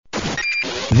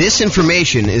This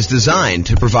information is designed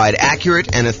to provide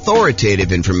accurate and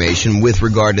authoritative information with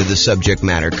regard to the subject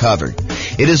matter covered.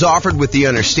 It is offered with the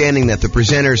understanding that the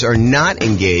presenters are not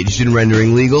engaged in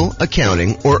rendering legal,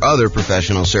 accounting, or other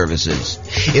professional services.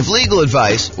 If legal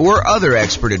advice or other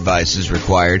expert advice is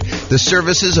required, the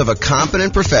services of a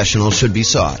competent professional should be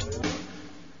sought.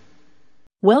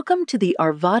 Welcome to the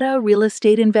Arvada Real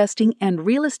Estate Investing and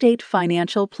Real Estate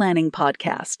Financial Planning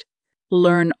Podcast.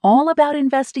 Learn all about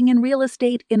investing in real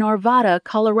estate in Arvada,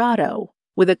 Colorado,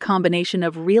 with a combination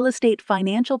of real estate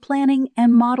financial planning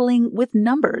and modeling with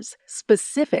numbers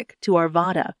specific to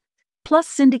Arvada, plus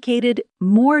syndicated,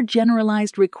 more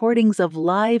generalized recordings of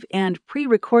live and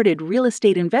pre-recorded real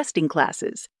estate investing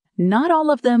classes, not all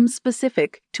of them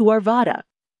specific to Arvada.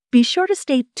 Be sure to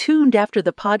stay tuned after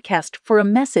the podcast for a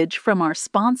message from our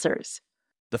sponsors.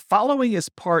 The following is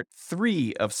part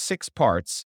 3 of 6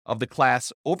 parts of the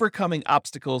class Overcoming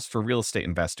Obstacles for Real Estate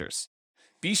Investors.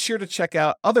 Be sure to check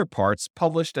out other parts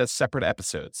published as separate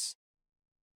episodes.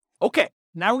 Okay,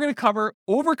 now we're going to cover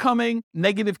overcoming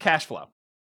negative cash flow.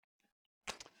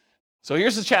 So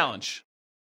here's the challenge.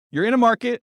 You're in a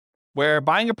market where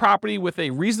buying a property with a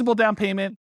reasonable down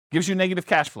payment gives you negative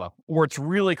cash flow, or it's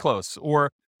really close, or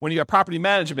when you have property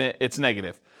management, it's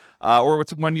negative. Or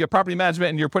when you have property management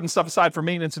and you're putting stuff aside for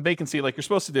maintenance and vacancy like you're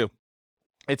supposed to do,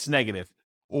 it's negative.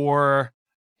 Or,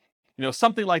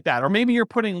 something like that. Or maybe you're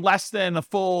putting less than a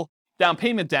full down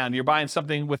payment down. You're buying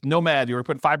something with Nomad. You were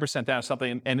putting 5% down or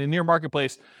something. And in your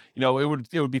marketplace, it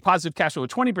would be positive cash flow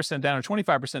with 20% down or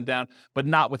 25% down, but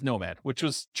not with Nomad, which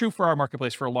was true for our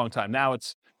marketplace for a long time. Now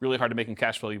it's really hard to make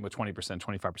cash flow even with 20%,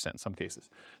 25% in some cases.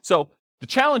 So the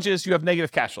challenge is you have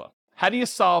negative cash flow. How do you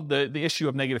solve the issue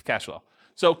of negative cash flow?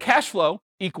 So cash flow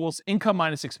equals income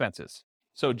minus expenses.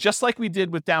 So just like we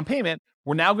did with down payment,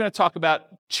 we're now going to talk about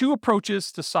 2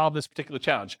 approaches to solve this particular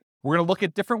challenge. We're going to look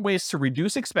at different ways to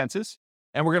reduce expenses,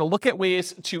 and we're going to look at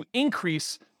ways to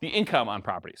increase the income on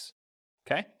properties.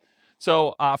 Okay?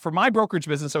 So for my brokerage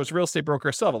business, I was a real estate broker.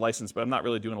 I still have a license, but I'm not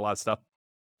really doing a lot of stuff.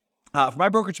 For my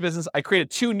brokerage business, I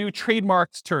created 2 new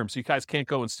trademarked terms. So you guys can't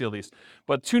go and steal these.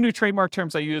 But 2 new trademark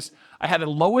terms I used. I had a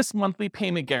lowest monthly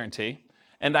payment guarantee,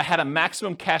 and I had a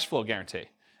maximum cash flow guarantee.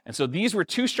 And so these were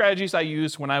 2 strategies I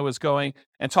used when I was going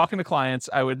and talking to clients.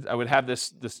 I would have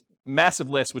this massive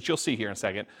list, which you'll see here in a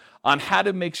second, on how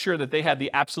to make sure that they had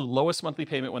the absolute lowest monthly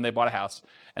payment when they bought a house.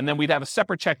 And then we'd have a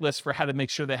separate checklist for how to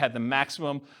make sure they had the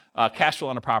maximum cash flow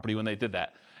on a property when they did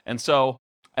that. And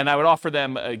I would offer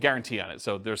them a guarantee on it.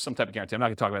 So there's some type of guarantee. I'm not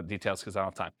going to talk about the details because I don't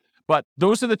have time. But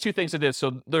those are the 2 things I did.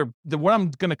 So what I'm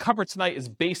going to cover tonight is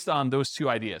based on those 2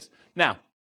 ideas. Now,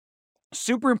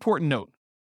 super important note.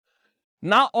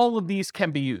 Not all of these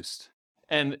can be used.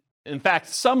 And in fact,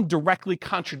 some directly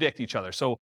contradict each other.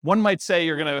 So one might say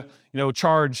you're going to,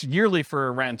 charge yearly for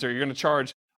a rent, or you're going to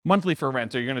charge monthly for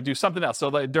rent, or you're going to do something else.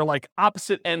 So they're like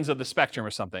opposite ends of the spectrum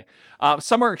or something.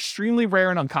 Some are extremely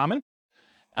rare and uncommon.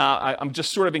 I'm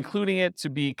just sort of including it to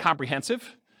be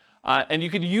comprehensive. And you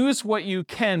can use what you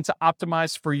can to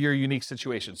optimize for your unique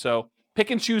situation. So pick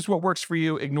and choose what works for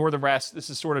you, ignore the rest. This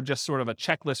is sort of a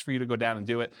checklist for you to go down and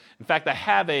do it. In fact, I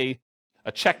have a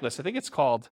checklist. I think it's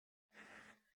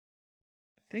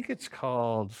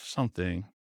called something.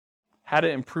 How to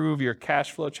improve your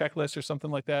cash flow checklist or something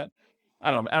like that.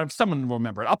 I don't know. Someone will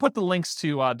remember it. I'll put the links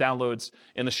to downloads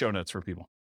in the show notes for people.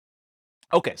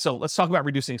 Okay, so let's talk about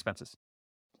reducing expenses.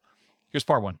 Here's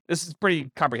part 1. This is pretty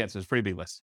comprehensive. It's a pretty big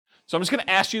list. So I'm just going to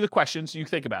ask you the questions. You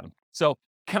think about them. So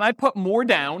can I put more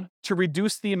down to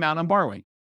reduce the amount I'm borrowing?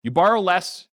 You borrow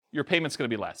less, your payment's going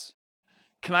to be less.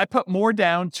 Can I put more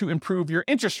down to improve your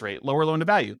interest rate, lower loan to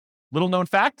value? Little known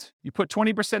fact, you put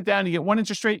 20% down, you get one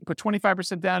interest rate. You put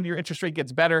 25% down, your interest rate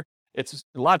gets better. It's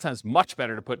a lot of times much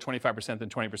better to put 25% than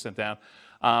 20%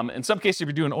 down. In some cases, if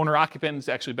you're doing owner-occupant, it's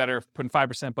actually better putting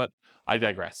 5%, but I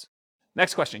digress.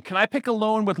 Next question, can I pick a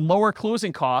loan with lower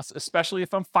closing costs, especially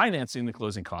if I'm financing the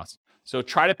closing costs? So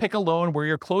try to pick a loan where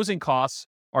your closing costs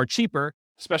are cheaper,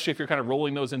 especially if you're kind of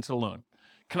rolling those into the loan.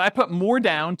 Can I put more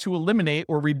down to eliminate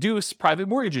or reduce private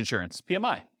mortgage insurance,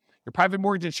 PMI? Your private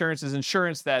mortgage insurance is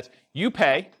insurance that you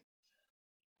pay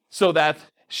so that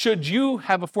should you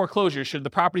have a foreclosure, should the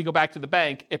property go back to the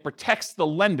bank, it protects the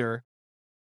lender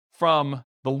from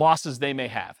the losses they may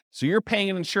have. So you're paying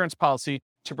an insurance policy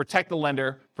to protect the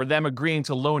lender for them agreeing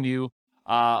to loan you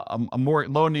more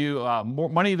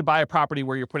money to buy a property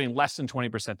where you're putting less than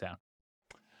 20% down.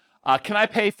 Can I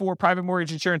pay for private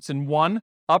mortgage insurance in one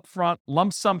upfront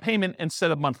lump sum payment instead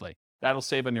of monthly? That'll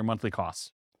save on your monthly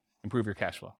costs, improve your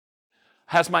cash flow.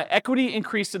 Has my equity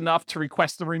increased enough to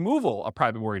request the removal of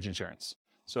private mortgage insurance?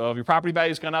 So if your property value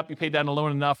has gone up, you paid down the loan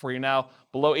enough where you're now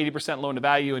below 80% loan to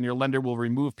value, and your lender will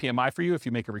remove PMI for you if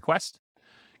you make a request.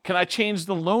 Can I change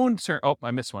the loan term? Oh,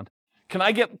 I missed one. Can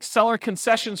I get seller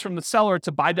concessions from the seller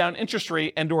to buy down interest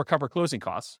rate and or cover closing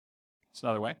costs? That's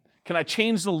another way. Can I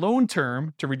change the loan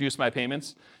term to reduce my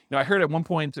payments? I heard at one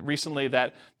point recently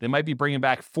that they might be bringing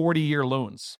back 40-year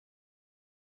loans.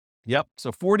 Yep,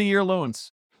 so 40-year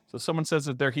loans. So someone says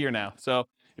that they're here now. So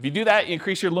if you do that, you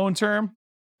increase your loan term,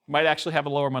 you might actually have a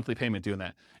lower monthly payment doing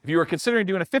that. If you were considering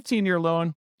doing a 15-year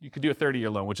loan, you could do a 30-year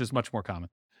loan, which is much more common.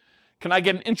 Can I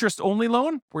get an interest-only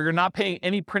loan where you're not paying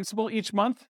any principal each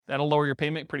month? That'll lower your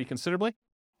payment pretty considerably.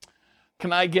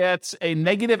 Can I get a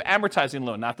negative amortizing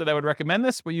loan? Not that I would recommend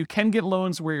this, but you can get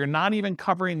loans where you're not even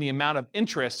covering the amount of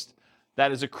interest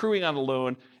that is accruing on the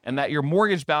loan and that your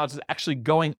mortgage balance is actually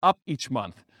going up each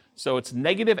month. So it's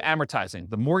negative amortizing.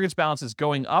 The mortgage balance is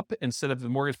going up instead of the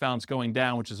mortgage balance going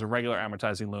down, which is a regular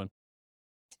amortizing loan.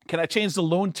 Can I change the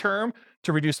loan term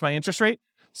to reduce my interest rate?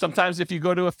 Sometimes if you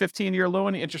go to a 15-year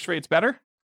loan, the interest rate's better.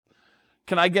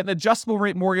 Can I get an adjustable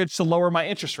rate mortgage to lower my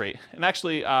interest rate? And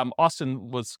actually,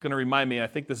 Austin was going to remind me, I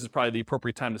think this is probably the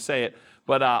appropriate time to say it,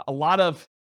 but a lot of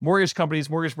mortgage companies,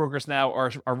 mortgage brokers now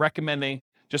are recommending,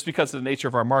 just because of the nature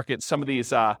of our market, some of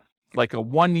these like a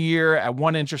 1 year at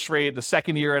one interest rate, the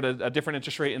second year at a different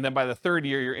interest rate, and then by the third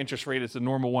year, your interest rate is the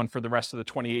normal one for the rest of the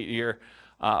 28-year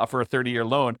for a 30-year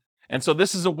loan. And so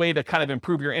this is a way to kind of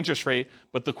improve your interest rate.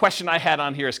 But the question I had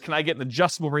on here is, can I get an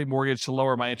adjustable rate mortgage to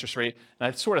lower my interest rate? And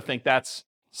I sort of think that's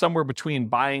somewhere between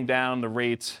buying down the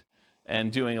rate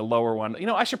and doing a lower one.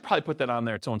 I should probably put that on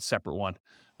there, its own separate one.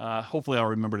 Hopefully I'll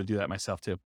remember to do that myself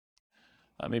too.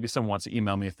 Maybe someone wants to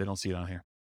email me if they don't see it on here.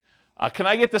 Can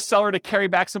I get the seller to carry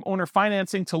back some owner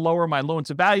financing to lower my loan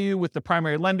to value with the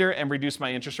primary lender and reduce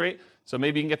my interest rate? So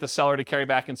maybe you can get the seller to carry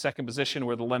back in second position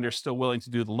where the lender's still willing to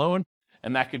do the loan,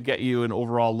 and that could get you an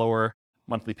overall lower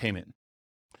monthly payment.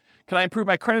 Can I improve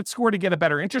my credit score to get a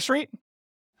better interest rate?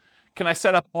 Can I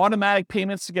set up automatic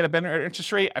payments to get a better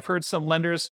interest rate? I've heard some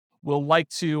lenders will like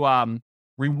to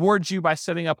reward you by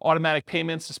setting up automatic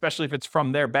payments, especially if it's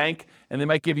from their bank, and they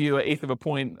might give you an 1/8 of a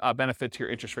point benefit to your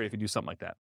interest rate if you do something like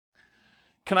that.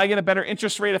 Can I get a better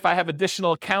interest rate if I have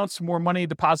additional accounts, more money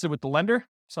deposited with the lender?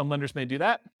 Some lenders may do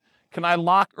that. Can I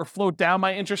lock or float down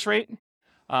my interest rate?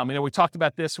 We talked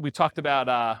about this. We talked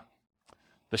about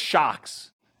the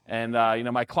shocks and,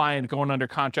 my client going under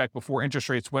contract before interest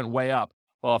rates went way up.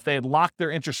 Well, if they had locked their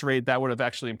interest rate, that would have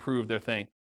actually improved their thing.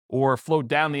 Or float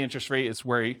down the interest rate is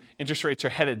where interest rates are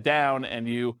headed down and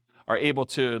you are able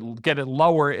to get it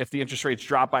lower if the interest rates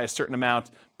drop by a certain amount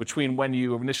between when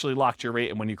you initially locked your rate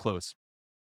and when you close.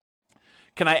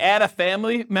 Can I add a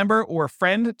family member or a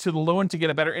friend to the loan to get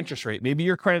a better interest rate? Maybe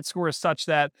your credit score is such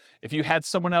that if you had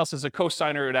someone else as a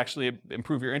co-signer, it would actually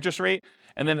improve your interest rate.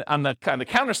 And then on the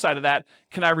counter side of that,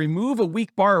 can I remove a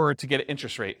weak borrower to get an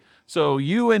interest rate? So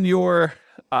you and your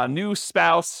new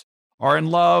spouse are in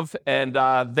love and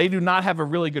they do not have a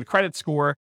really good credit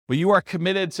score, but you are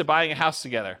committed to buying a house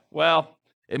together. Well,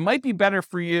 it might be better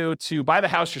for you to buy the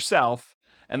house yourself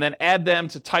and then add them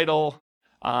to title.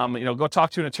 Go talk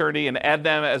to an attorney and add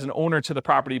them as an owner to the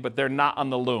property, but they're not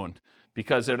on the loan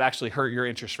because it would actually hurt your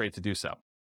interest rate to do so.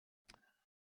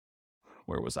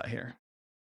 Where was I here?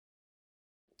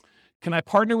 Can I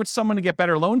partner with someone to get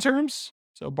better loan terms?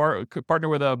 So could partner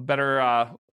with a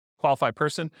better qualified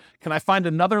person. Can I find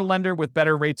another lender with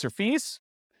better rates or fees?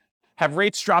 Have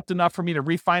rates dropped enough for me to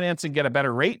refinance and get a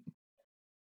better rate?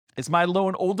 Is my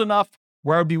loan old enough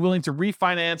where I would be willing to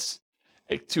refinance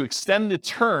to extend the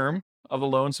term of the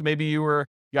loan? So maybe you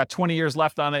got 20 years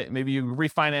left on it. Maybe you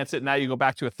refinance it. Now you go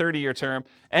back to a 30-year term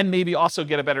and maybe also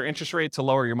get a better interest rate to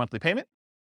lower your monthly payment.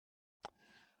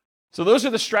 So those are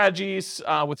the strategies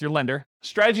with your lender.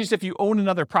 Strategies if you own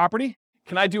another property.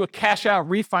 Can I do a cash out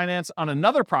refinance on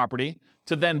another property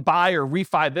to then buy or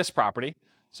refi this property?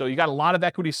 So you got a lot of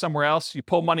equity somewhere else. You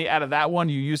pull money out of that one.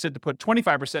 You use it to put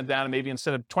 25% down and maybe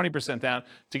instead of 20% down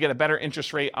to get a better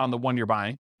interest rate on the one you're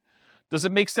buying. Does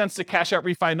it make sense to cash out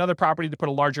refi another property to put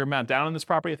a larger amount down on this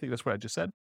property? I think that's what I just said.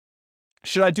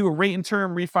 Should I do a rate and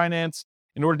term refinance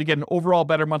in order to get an overall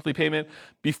better monthly payment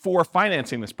before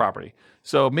financing this property?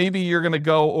 So maybe you're going to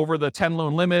go over the 10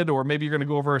 loan limit, or maybe you're going to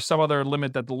go over some other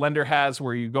limit that the lender has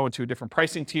where you go into a different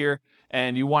pricing tier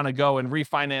and you want to go and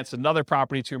refinance another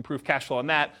property to improve cash flow on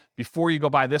that before you go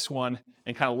buy this one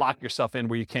and kind of lock yourself in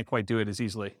where you can't quite do it as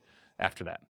easily after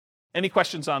that. Any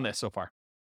questions on this so far?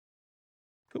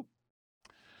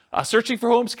 Searching for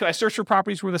homes, can I search for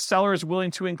properties where the seller is willing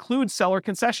to include seller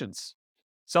concessions?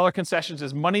 Seller concessions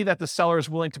is money that the seller is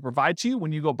willing to provide to you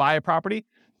when you go buy a property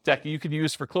that you can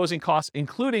use for closing costs,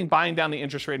 including buying down the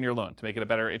interest rate in your loan to make it a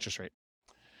better interest rate.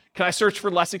 Can I search for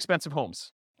less expensive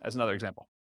homes, as another example?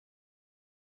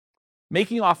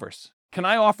 Making offers. Can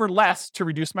I offer less to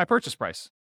reduce my purchase price?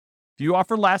 If you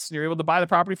offer less and you're able to buy the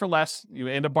property for less, you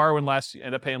end up borrowing less, you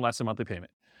end up paying less in monthly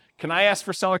payment. Can I ask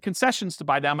for seller concessions to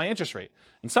buy down my interest rate?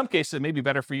 In some cases, it may be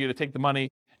better for you to take the money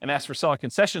and ask for seller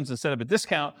concessions instead of a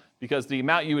discount, because the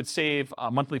amount you would save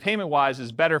monthly payment-wise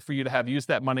is better for you to have used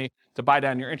that money to buy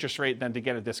down your interest rate than to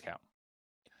get a discount.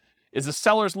 Is the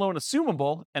seller's loan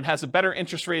assumable and has a better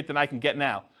interest rate than I can get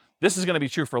now? This is going to be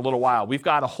true for a little while. We've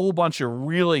got a whole bunch of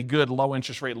really good low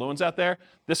interest rate loans out there.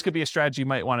 This could be a strategy you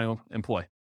might want to employ.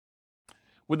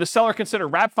 Would the seller consider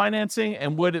wrap financing,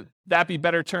 and would that be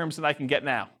better terms than I can get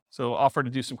now? So offer to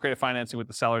do some creative financing with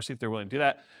the seller, see if they're willing to do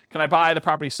that. Can I buy the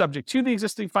property subject to the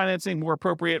existing financing, more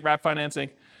appropriate wrap financing,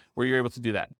 where you're able to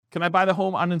do that? Can I buy the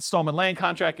home on installment land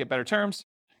contract, get better terms?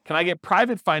 Can I get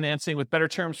private financing with better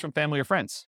terms from family or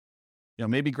friends?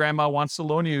 Maybe grandma wants to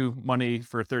loan you money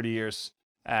for 30 years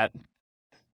at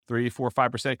 3, 4,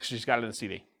 5% because she's got it in the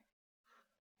CD.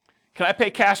 Can I pay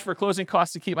cash for closing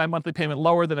costs to keep my monthly payment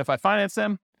lower than if I finance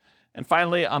them? And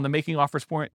finally, on the making offers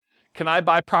point, can I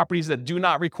buy properties that do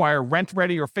not require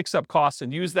rent-ready or fix-up costs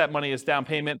and use that money as down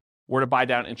payment, or to buy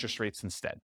down interest rates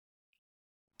instead?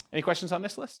 Any questions on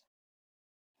this list?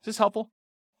 Is this helpful?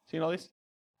 Seeing all these?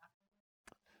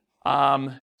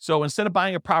 So instead of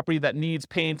buying a property that needs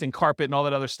paint and carpet and all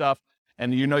that other stuff,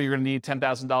 and you're going to need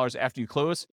 $10,000 after you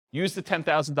close, use the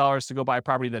 $10,000 to go buy a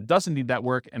property that doesn't need that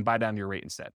work and buy down your rate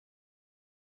instead.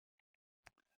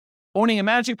 Owning and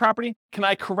managing property, can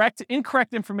I correct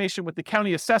incorrect information with the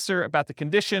county assessor about the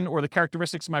condition or the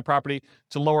characteristics of my property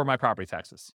to lower my property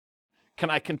taxes?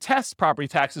 Can I contest property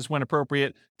taxes when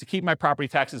appropriate to keep my property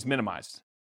taxes minimized?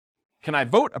 Can I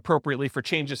vote appropriately for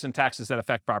changes in taxes that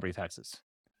affect property taxes?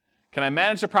 Can I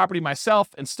manage the property myself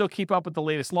and still keep up with the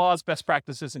latest laws, best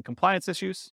practices, and compliance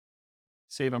issues?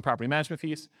 Save on property management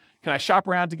fees. Can I shop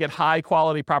around to get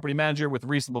high-quality property manager with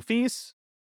reasonable fees?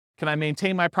 Can I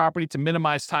maintain my property to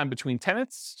minimize time between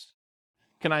tenants?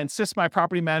 Can I insist my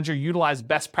property manager utilize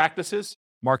best practices,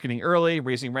 marketing early,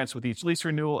 raising rents with each lease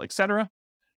renewal, etc.?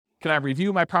 Can I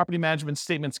review my property management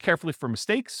statements carefully for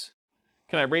mistakes?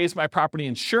 Can I raise my property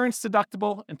insurance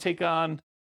deductible and take on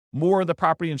more of the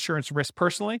property insurance risk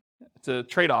personally? It's a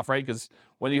trade-off, right? Because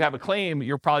when you have a claim,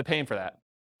 you're probably paying for that.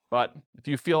 But if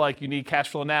you feel like you need cash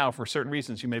flow now for certain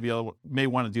reasons, you may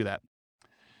want to do that.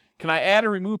 Can I add or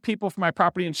remove people from my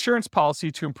property insurance policy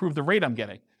to improve the rate I'm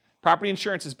getting? Property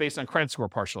insurance is based on credit score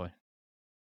partially.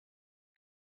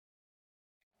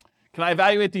 Can I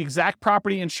evaluate the exact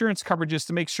property insurance coverages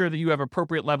to make sure that you have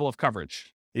appropriate level of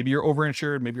coverage? Maybe you're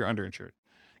overinsured, maybe you're underinsured.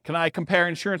 Can I compare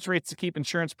insurance rates to keep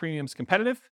insurance premiums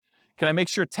competitive? Can I make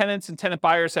sure tenants and tenant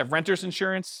buyers have renters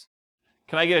insurance?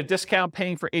 Can I get a discount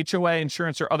paying for HOA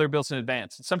insurance or other bills in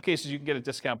advance? In some cases, you can get a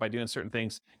discount by doing certain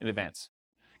things in advance.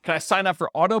 Can I sign up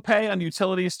for auto pay on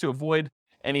utilities to avoid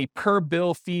any per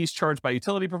bill fees charged by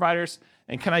utility providers?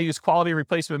 And can I use quality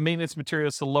replacement maintenance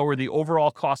materials to lower the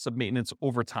overall cost of maintenance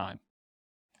over time?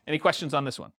 Any questions on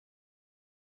this one?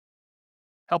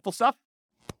 Helpful stuff?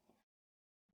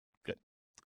 Good.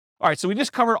 All right, so we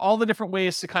just covered all the different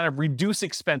ways to kind of reduce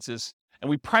expenses. And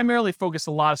we primarily focus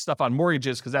a lot of stuff on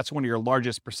mortgages because that's one of your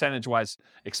largest percentage-wise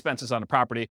expenses on a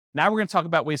property. Now we're going to talk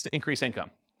about ways to increase income.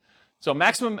 So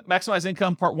maximize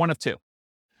income, part 1 of 2.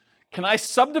 Can I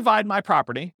subdivide my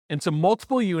property into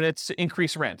multiple units to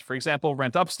increase rent? For example,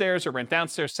 rent upstairs or rent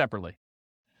downstairs separately.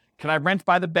 Can I rent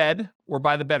by the bed or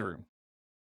by the bedroom?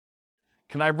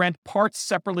 Can I rent parts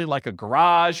separately like a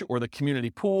garage or the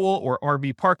community pool or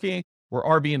RV parking or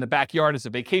RV in the backyard as a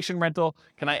vacation rental?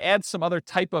 Can I add some other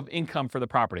type of income for the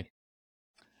property?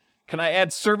 Can I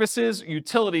add services,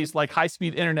 utilities like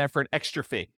high-speed internet for an extra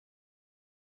fee?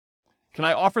 Can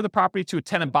I offer the property to a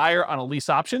tenant buyer on a lease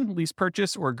option, lease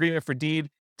purchase, or agreement for deed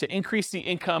to increase the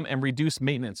income and reduce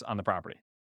maintenance on the property?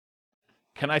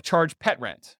 Can I charge pet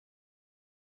rent?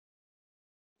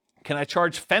 Can I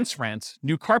charge fence rent,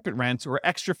 new carpet rent, or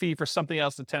extra fee for something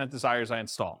else the tenant desires I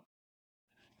install?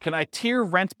 Can I tier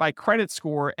rent by credit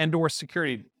score and/or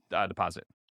security deposit?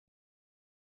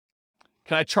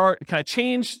 Can I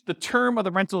change the term of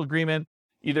the rental agreement,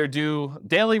 either do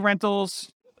daily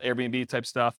rentals, Airbnb type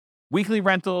stuff, weekly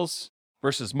rentals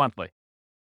versus monthly?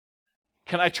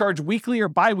 Can I charge weekly or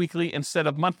biweekly instead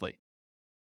of monthly?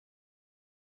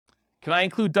 Can I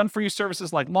include done-for-you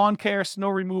services like lawn care, snow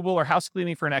removal, or house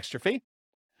cleaning for an extra fee?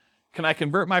 Can I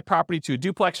convert my property to a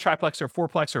duplex, triplex, or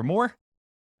fourplex or more?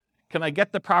 Can I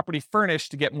get the property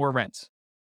furnished to get more rent?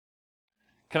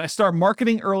 Can I start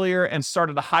marketing earlier and start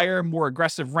at a higher, more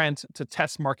aggressive rent to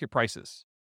test market prices?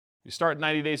 You start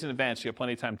 90 days in advance, you have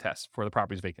plenty of time to test before the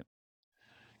property is vacant.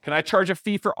 Can I charge a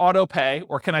fee for auto pay,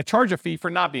 or can I charge a fee for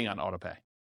not being on auto pay?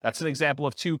 That's an example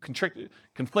of two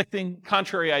conflicting,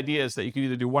 contrary ideas that you can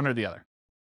either do one or the other.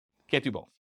 Can't do both.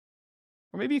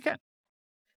 Or maybe you can.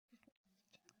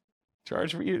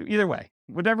 Charge for either way.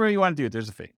 Whatever you want to do, there's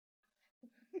a fee.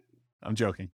 I'm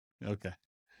joking. Okay.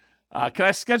 Can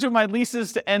I schedule my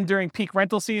leases to end during peak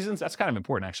rental seasons? That's kind of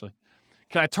important, actually.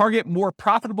 Can I target more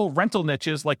profitable rental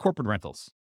niches like corporate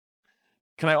rentals?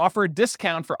 Can I offer a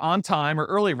discount for on-time or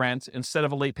early rent instead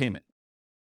of a late payment?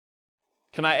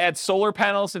 Can I add solar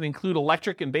panels and include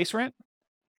electric and base rent?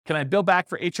 Can I bill back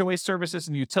for HOA services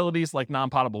and utilities like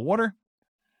non-potable water?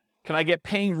 Can I get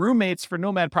paying roommates for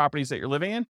nomad properties that you're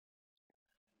living in?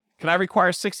 Can I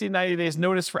require 60 to 90 days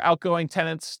notice for outgoing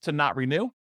tenants to not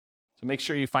renew? So make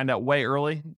sure you find out way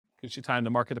early. Gives you time to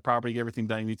market the property, get everything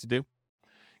done you need to do.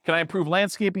 Can I improve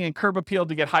landscaping and curb appeal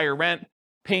to get higher rent,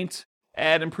 paint,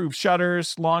 add improved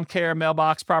shutters, lawn care,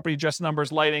 mailbox, property address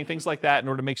numbers, lighting, things like that in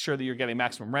order to make sure that you're getting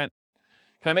maximum rent?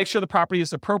 Can I make sure the property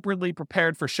is appropriately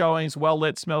prepared for showings, well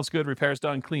lit, smells good, repairs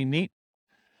done, clean, neat?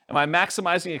 Am I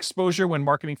maximizing exposure when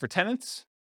marketing for tenants?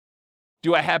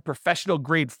 Do I have professional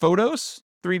grade photos,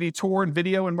 3D tour and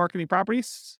video and marketing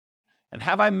properties? And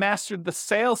have I mastered the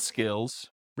sales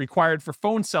skills required for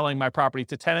phone selling my property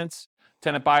to tenants,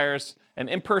 tenant buyers, and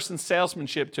in-person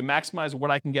salesmanship to maximize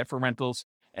what I can get for rentals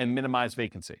and minimize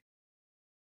vacancy?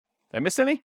 Did I miss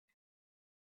any?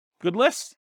 Good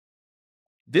list?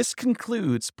 This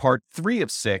concludes part 3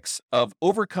 of 6 of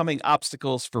Overcoming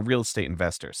Obstacles for Real Estate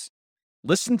Investors.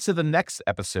 Listen to the next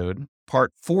episode,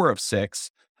 part 4 of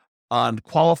 6, on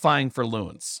qualifying for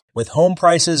loans. With home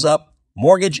prices up,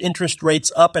 mortgage interest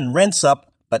rates up, and rents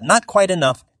up, but not quite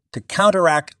enough to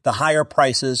counteract the higher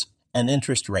prices and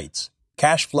interest rates.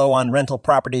 Cash flow on rental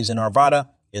properties in Arvada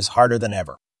is harder than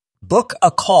ever. Book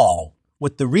a call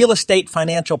with the Real Estate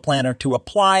Financial Planner to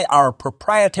apply our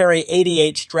proprietary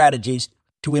 88 strategies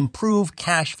to improve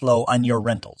cash flow on your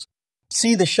rentals.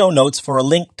 See the show notes for a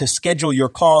link to schedule your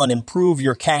call and improve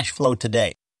your cash flow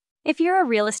today. If you're a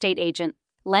real estate agent,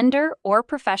 lender, or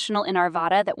professional in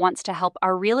Arvada that wants to help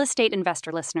our real estate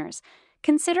investor listeners,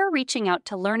 consider reaching out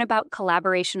to learn about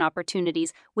collaboration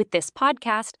opportunities with this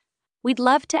podcast. We'd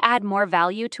love to add more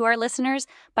value to our listeners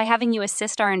by having you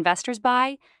assist our investors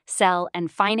buy, sell,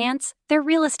 and finance their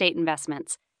real estate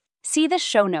investments. See the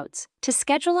show notes to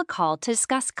schedule a call to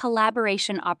discuss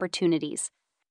collaboration opportunities.